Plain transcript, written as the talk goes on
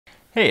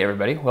Hey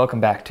everybody, welcome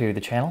back to the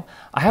channel.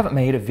 I haven't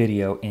made a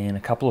video in a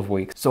couple of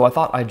weeks, so I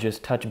thought I'd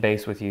just touch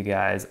base with you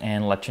guys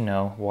and let you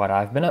know what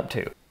I've been up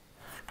to.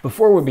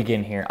 Before we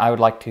begin here, I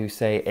would like to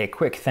say a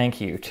quick thank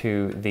you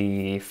to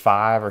the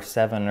 5 or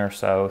 7 or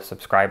so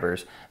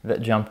subscribers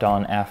that jumped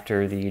on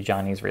after the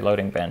Johnny's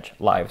Reloading Bench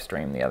live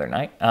stream the other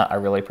night. I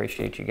really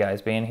appreciate you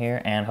guys being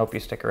here and hope you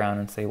stick around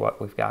and see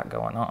what we've got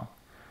going on.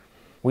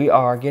 We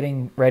are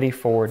getting ready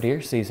for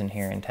deer season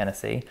here in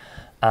Tennessee.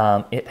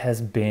 It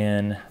has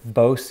been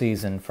bow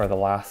season for the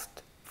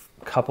last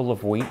couple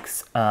of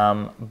weeks,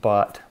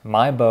 but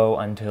my bow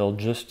until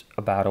just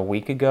about a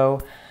week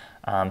ago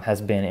has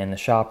been in the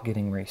shop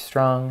getting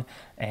restrung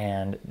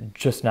and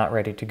just not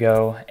ready to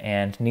go,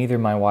 and neither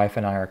my wife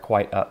and I are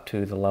quite up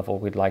to the level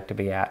we'd like to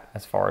be at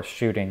as far as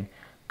shooting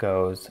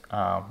goes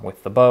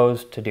with the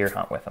bows to deer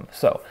hunt with them.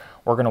 So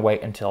we're going to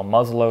wait until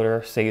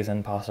muzzleloader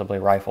season, possibly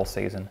rifle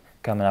season,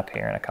 coming up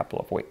here in a couple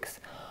of weeks.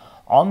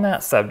 On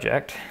that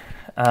subject,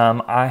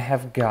 I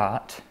have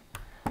got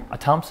a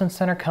Thompson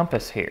Center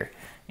compass here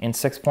in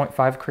 6.5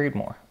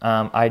 Creedmoor.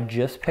 I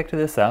just picked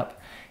this up.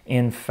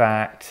 In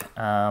fact,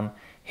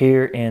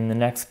 here in the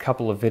next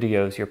couple of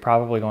videos, you're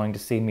probably going to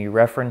see me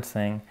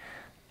referencing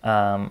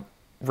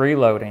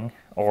reloading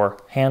or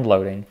hand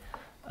loading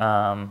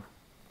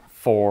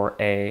for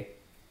a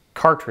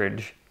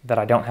cartridge that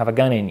I don't have a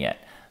gun in yet.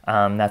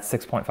 That's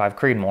 6.5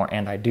 Creedmoor,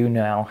 and I do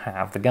now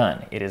have the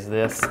gun. It is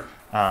this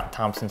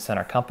Thompson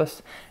Center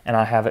compass, and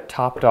I have it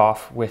topped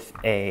off with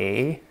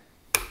a,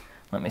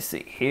 let me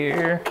see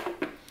here,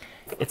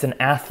 it's an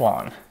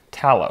Athlon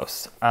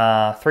Talos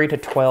 3 to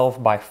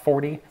 12 by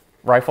 40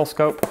 rifle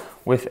scope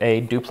with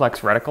a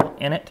duplex reticle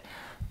in it.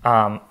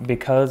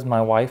 Because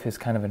my wife is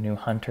kind of a new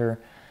hunter,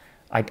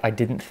 I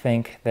didn't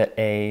think that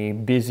a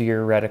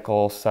busier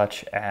reticle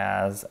such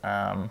as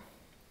an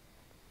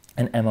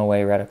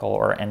MOA reticle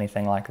or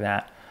anything like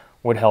that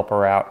would help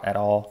her out at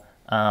all.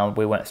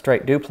 We went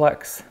straight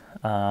duplex,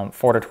 4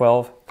 to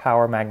 12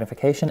 power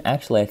magnification.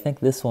 Actually, I think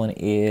this one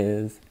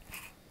is,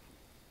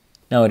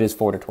 no, it is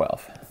 4 to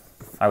 12.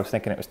 I was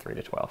thinking it was 3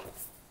 to 12.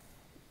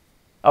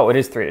 Oh, it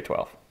is 3 to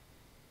 12.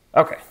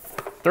 Okay,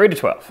 3 to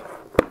 12.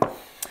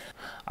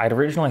 I'd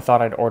originally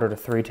thought I'd ordered a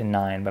 3 to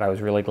 9, but I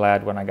was really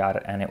glad when I got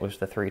it and it was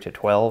the 3 to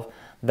 12.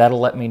 That'll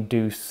let me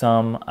do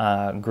some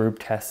group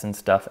tests and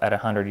stuff at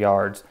 100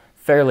 yards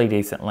fairly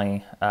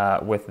decently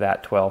with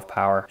that 12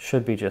 power.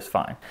 Should be just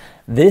fine.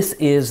 This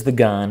is the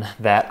gun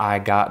that I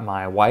got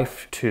my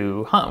wife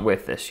to hunt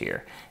with this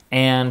year.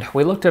 And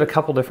we looked at a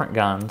couple different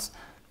guns.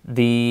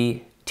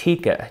 The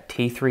Tikka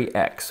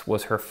T3X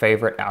was her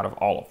favorite out of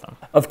all of them.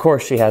 Of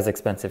course, she has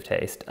expensive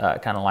taste,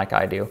 kind of like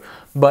I do,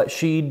 but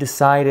she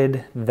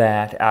decided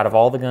that out of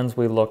all the guns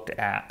we looked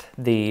at,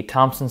 the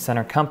Thompson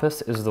Center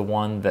compass is the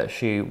one that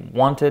she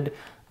wanted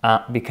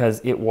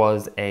because it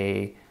was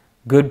a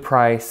good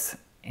price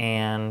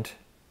and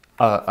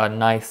a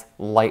nice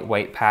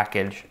lightweight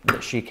package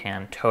that she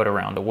can tote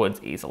around the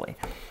woods easily.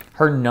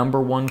 Her number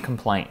one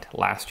complaint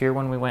last year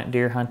when we went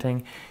deer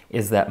hunting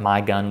is that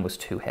my gun was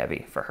too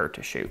heavy for her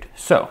to shoot.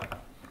 So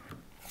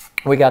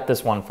we got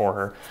this one for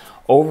her.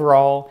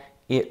 Overall,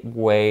 it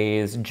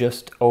weighs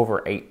just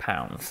over 8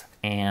 pounds,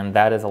 and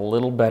that is a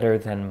little better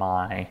than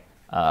my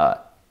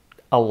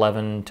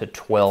 11 to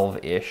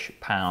 12-ish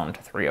pound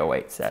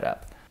 308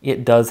 setup.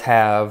 It does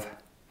have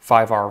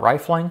 5R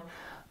rifling,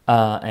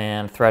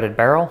 and threaded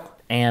barrel,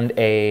 and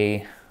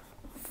a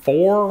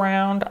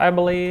 4-round, I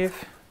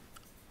believe,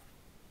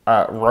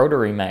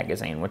 rotary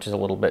magazine, which is a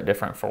little bit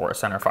different for a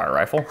centerfire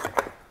rifle.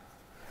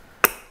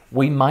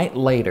 We might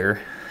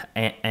later,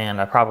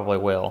 and I probably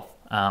will,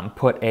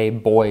 put a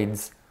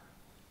Boyd's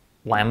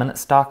laminate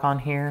stock on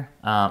here,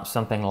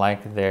 something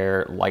like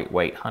their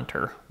lightweight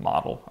hunter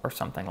model or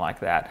something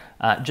like that,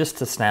 just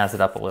to snazz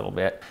it up a little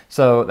bit.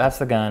 So that's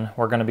the gun.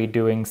 We're going to be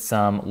doing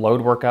some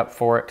load workup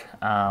for it,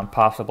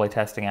 possibly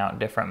testing out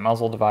different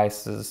muzzle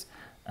devices.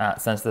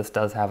 Since this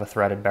does have a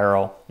threaded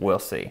barrel, we'll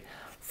see.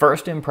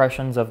 First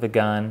impressions of the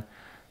gun,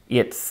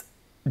 it's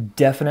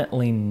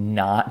definitely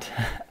not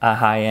a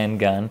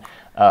high-end gun.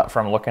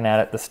 From looking at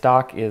it, the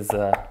stock is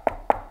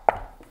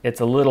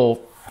it's a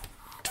little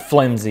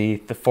flimsy.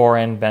 The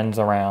fore-end bends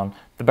around.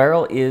 The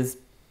barrel is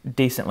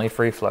decently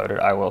free-floated,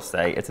 I will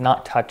say. It's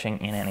not touching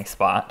in any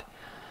spot.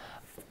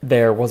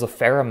 There was a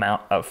fair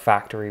amount of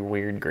factory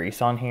weird grease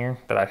on here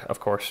that I, of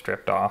course,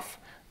 stripped off.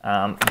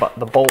 But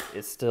the bolt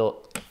is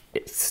still,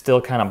 it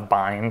still kind of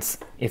binds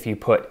if you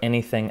put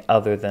anything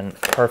other than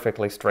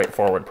perfectly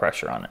straightforward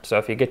pressure on it. So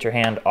if you get your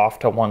hand off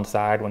to one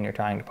side when you're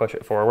trying to push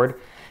it forward,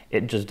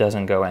 it just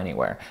doesn't go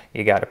anywhere.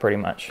 You got to pretty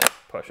much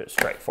push it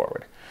straight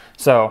forward.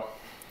 So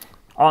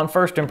on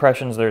first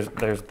impressions, there's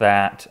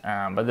that,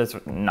 but this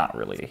is not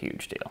really a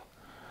huge deal.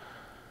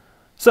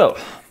 So,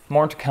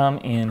 more to come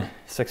in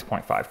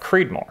 6.5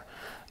 Creedmoor.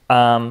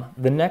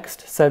 The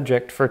next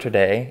subject for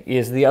today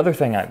is the other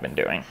thing I've been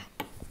doing.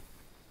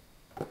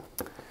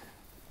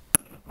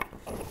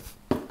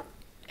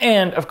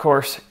 And, of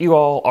course, you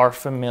all are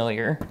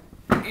familiar,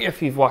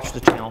 if you've watched the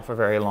channel for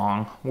very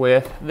long,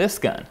 with this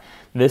gun.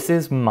 This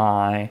is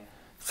my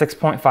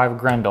 6.5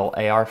 Grendel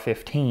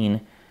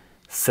AR-15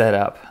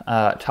 setup,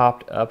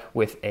 topped up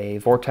with a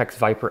Vortex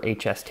Viper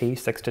HST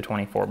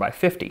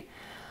 6-24x50.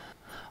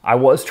 I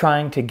was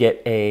trying to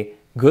get a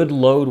good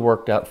load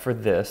worked up for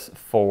this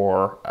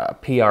for a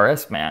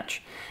PRS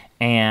match,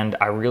 and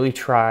I really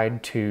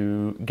tried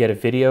to get a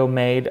video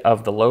made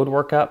of the load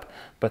workup,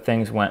 but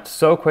things went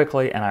so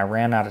quickly and I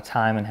ran out of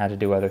time and had to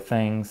do other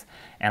things,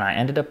 and I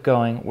ended up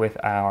going with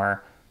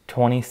our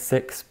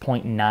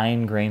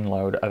 26.9 grain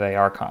load of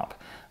AR comp.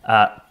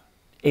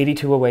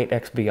 8208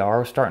 XBR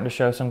was starting to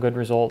show some good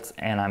results,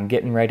 and I'm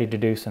getting ready to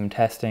do some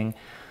testing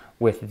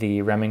with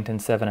the Remington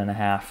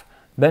 7.5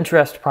 bench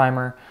rest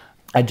primer.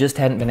 I just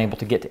hadn't been able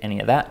to get to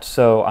any of that,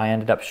 so I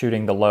ended up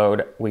shooting the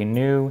load we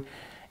knew,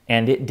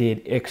 and it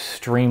did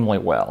extremely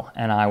well,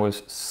 and I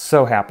was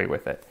so happy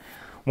with it.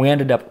 We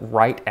ended up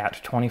right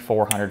at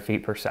 2,400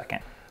 feet per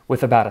second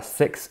with about a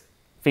 6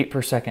 feet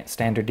per second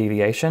standard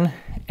deviation,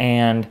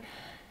 and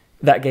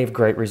that gave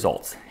great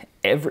results.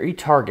 Every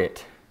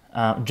target,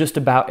 just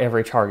about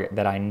every target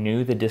that I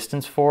knew the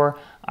distance for,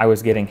 I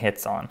was getting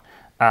hits on,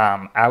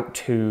 out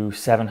to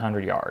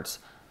 700 yards.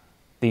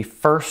 The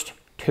first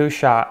 2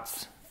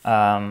 shots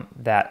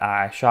that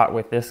I shot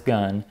with this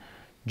gun,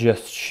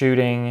 just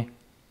shooting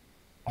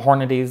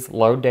Hornady's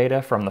load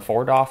data from the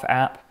 4DOF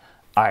app,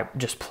 I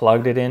just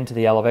plugged it into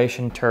the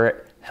elevation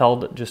turret,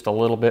 held just a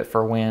little bit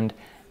for wind,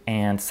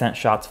 and sent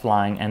shots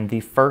flying. And the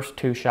first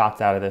 2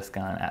 shots out of this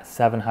gun at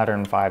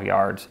 705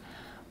 yards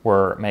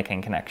were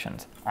making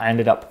connections. I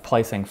ended up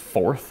placing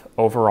 4th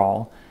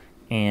overall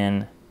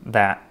in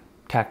that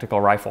tactical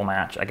rifle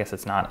match. I guess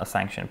it's not a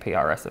sanctioned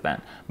PRS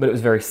event, but it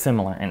was very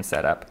similar in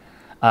setup.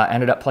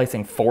 Ended up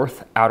placing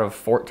 4th out of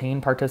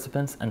 14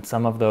 participants, and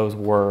some of those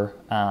were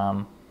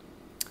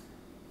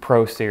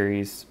Pro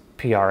Series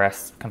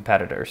PRS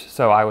competitors.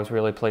 So I was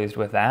really pleased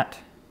with that.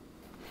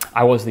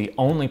 I was the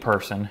only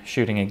person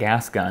shooting a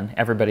gas gun.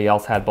 Everybody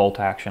else had bolt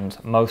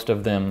actions, most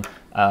of them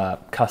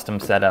custom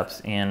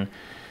setups in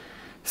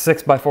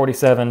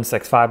 6x47,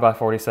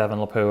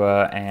 6.5x47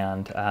 Lapua,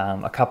 and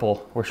a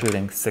couple were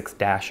shooting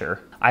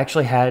 6-dasher. I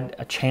actually had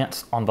a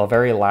chance on the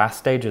very last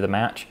stage of the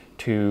match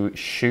to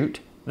shoot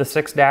the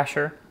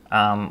 6-dasher.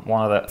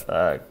 One of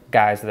the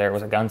guys there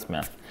was a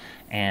gunsmith,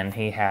 and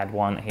he had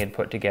one that he had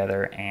put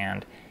together,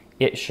 and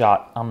it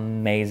shot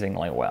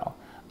amazingly well.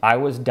 I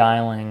was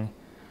dialing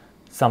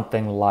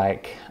something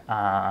like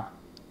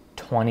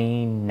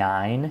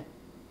 29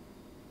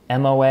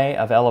 MOA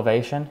of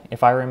elevation,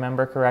 if I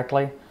remember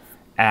correctly,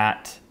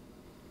 at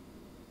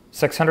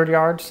 600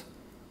 yards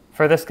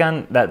for this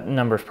gun. That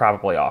number's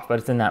probably off, but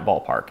it's in that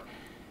ballpark.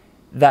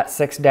 That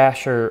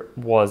 6-dasher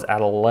was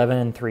at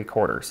 11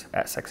 3/4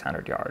 at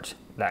 600 yards.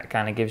 That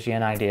kind of gives you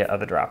an idea of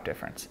the drop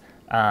difference.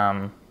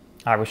 I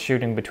was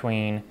shooting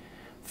between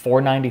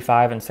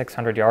 495 and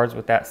 600 yards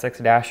with that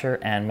 6-dasher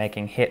and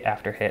making hit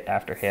after hit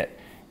after hit.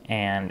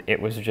 And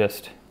it was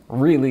just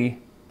really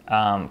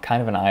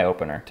kind of an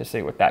eye-opener to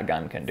see what that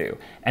gun can do.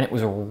 And it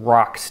was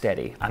rock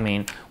steady. I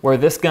mean, where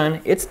this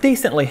gun, it's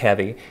decently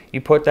heavy.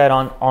 You put that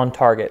on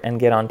target and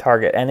get on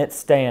target, and it's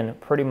staying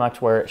pretty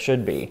much where it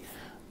should be.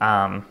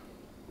 But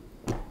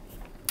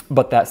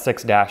that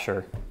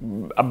 6-dasher,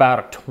 about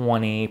a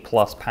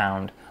 20+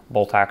 pound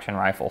bolt action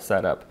rifle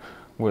setup,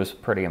 was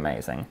pretty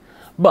amazing.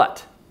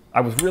 But I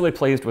was really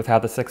pleased with how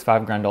the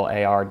 6.5 Grendel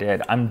AR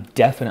did. I'm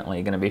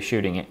definitely going to be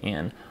shooting it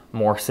in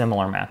more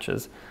similar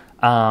matches.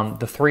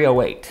 The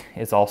 308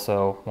 is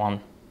also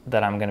one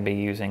that I'm going to be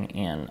using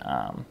in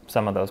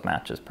some of those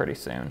matches pretty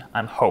soon,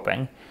 I'm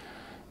hoping.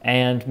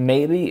 And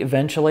maybe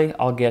eventually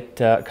I'll get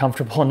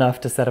comfortable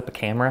enough to set up a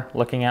camera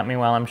looking at me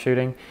while I'm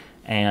shooting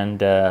and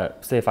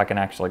see if I can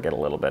actually get a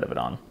little bit of it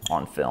on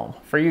film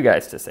for you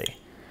guys to see.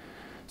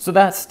 So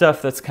that's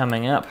stuff that's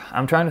coming up.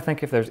 I'm trying to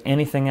think if there's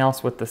anything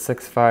else with the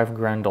 6.5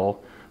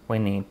 Grendel we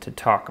need to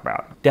talk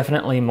about.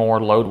 Definitely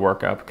more load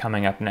workup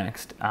coming up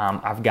next.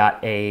 I've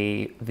got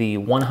the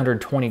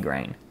 120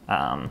 grain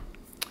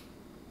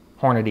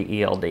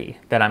Hornady ELD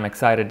that I'm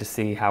excited to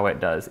see how it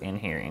does in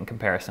here in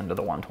comparison to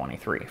the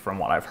 123. From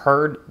what I've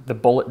heard, the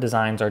bullet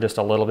designs are just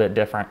a little bit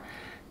different,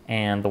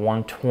 and the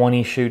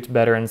 120 shoots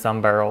better in some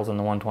barrels and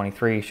the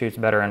 123 shoots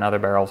better in other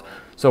barrels.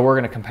 So we're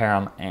going to compare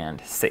them and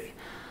see.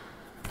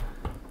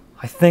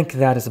 I think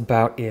that is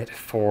about it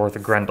for the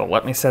Grendel.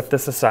 Let me set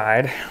this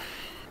aside.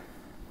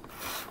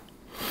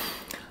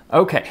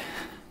 Okay,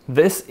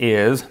 this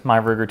is my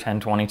Ruger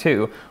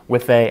 1022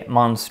 with a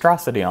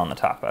monstrosity on the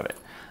top of it.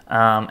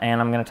 And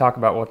I'm going to talk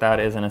about what that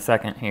is in a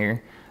second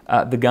here.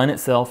 The gun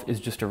itself is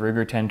just a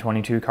Ruger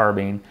 1022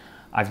 carbine.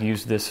 I've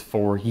used this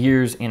for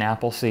years in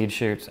Appleseed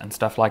shoots and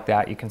stuff like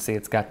that. You can see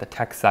it's got the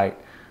TechSight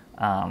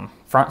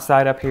front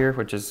sight up here,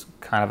 which is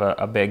kind of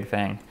a big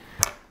thing,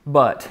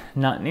 but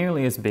not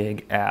nearly as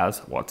big as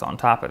what's on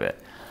top of it.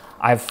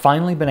 I've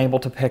finally been able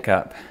to pick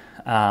up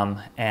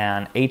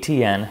an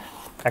ATN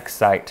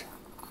X-Sight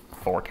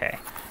 4K,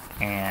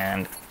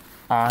 and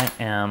I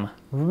am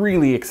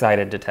really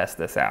excited to test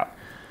this out.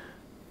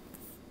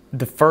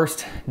 The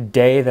first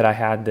day that I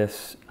had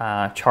this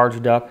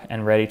charged up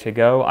and ready to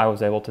go, I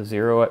was able to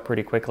zero it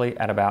pretty quickly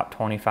at about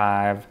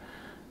 25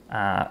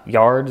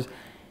 yards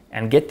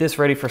and get this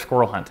ready for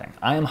squirrel hunting.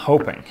 I am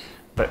hoping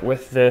that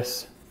with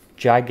this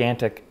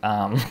gigantic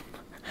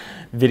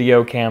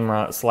video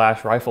camera /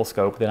 rifle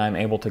scope that I'm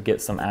able to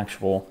get some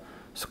actual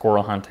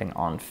squirrel hunting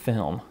on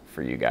film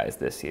for you guys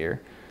this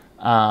year.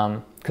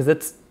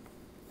 Because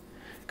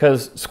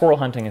squirrel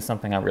hunting is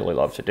something I really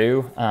love to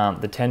do.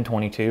 The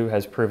 1022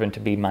 has proven to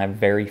be my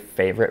very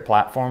favorite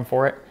platform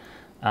for it.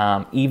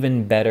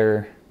 Even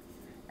better,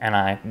 and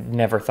I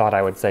never thought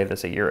I would say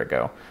this a year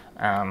ago,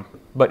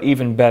 but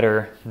even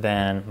better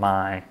than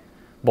my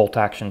Bolt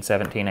Action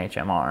 17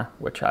 HMR,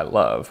 which I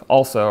love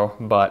also,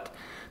 but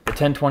the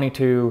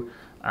 1022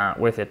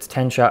 with its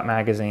 10-shot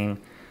magazine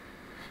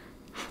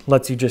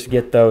lets you just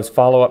get those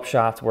follow-up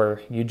shots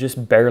where you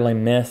just barely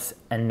miss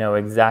and know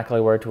exactly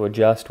where to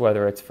adjust,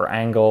 whether it's for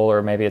angle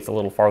or maybe it's a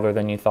little farther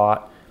than you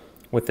thought.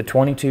 With the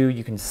 22,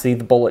 you can see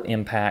the bullet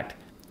impact,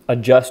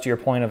 adjust your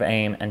point of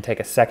aim, and take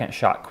a second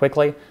shot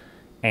quickly.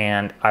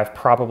 And I've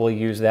probably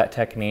used that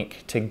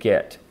technique to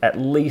get at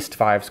least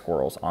 5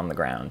 squirrels on the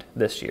ground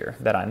this year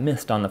that I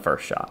missed on the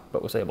first shot,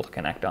 but was able to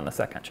connect on the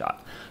second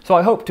shot. So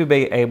I hope to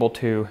be able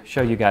to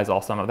show you guys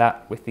all some of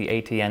that with the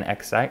ATN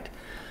X-Sight.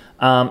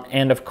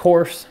 And of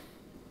course,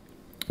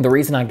 the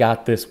reason I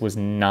got this was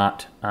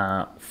not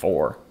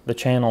for the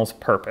channel's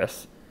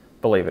purpose,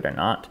 believe it or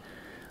not.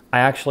 I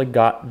actually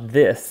got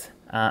this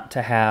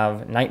to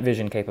have night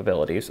vision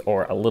capabilities,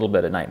 or a little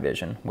bit of night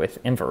vision with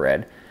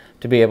infrared,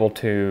 to be able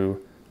to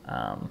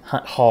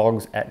hunt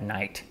hogs at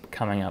night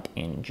coming up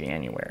in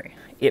January.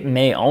 It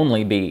may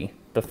only be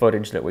the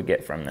footage that we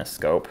get from this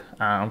scope,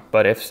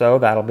 but if so,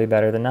 that'll be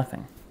better than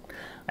nothing.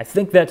 I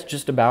think that's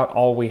just about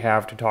all we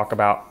have to talk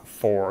about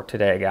for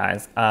today,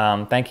 guys.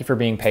 Thank you for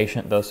being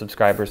patient, those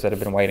subscribers that have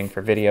been waiting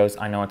for videos.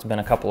 I know it's been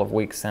a couple of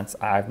weeks since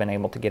I've been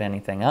able to get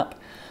anything up,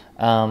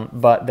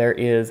 but there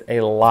is a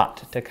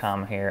lot to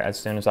come here as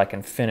soon as I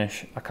can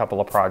finish a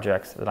couple of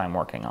projects that I'm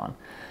working on.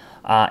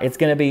 It's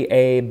going to be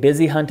a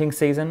busy hunting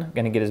season. I'm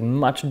going to get as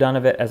much done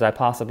of it as I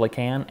possibly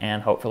can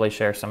and hopefully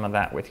share some of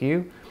that with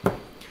you.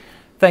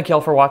 Thank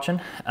y'all for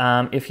watching.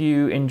 If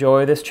you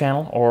enjoy this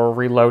channel or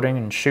reloading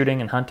and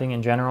shooting and hunting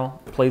in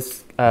general,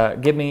 please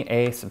give me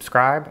a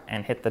subscribe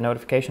and hit the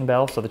notification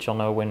bell so that you'll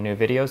know when new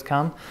videos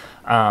come.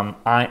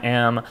 I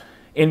am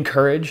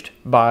encouraged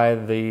by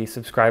the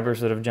subscribers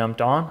that have jumped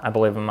on. I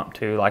believe I'm up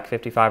to like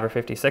 55 or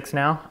 56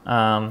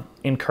 now.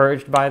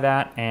 Encouraged by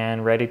that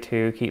and ready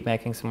to keep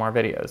making some more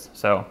videos.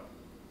 So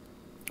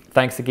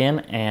thanks again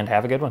and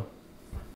have a good one.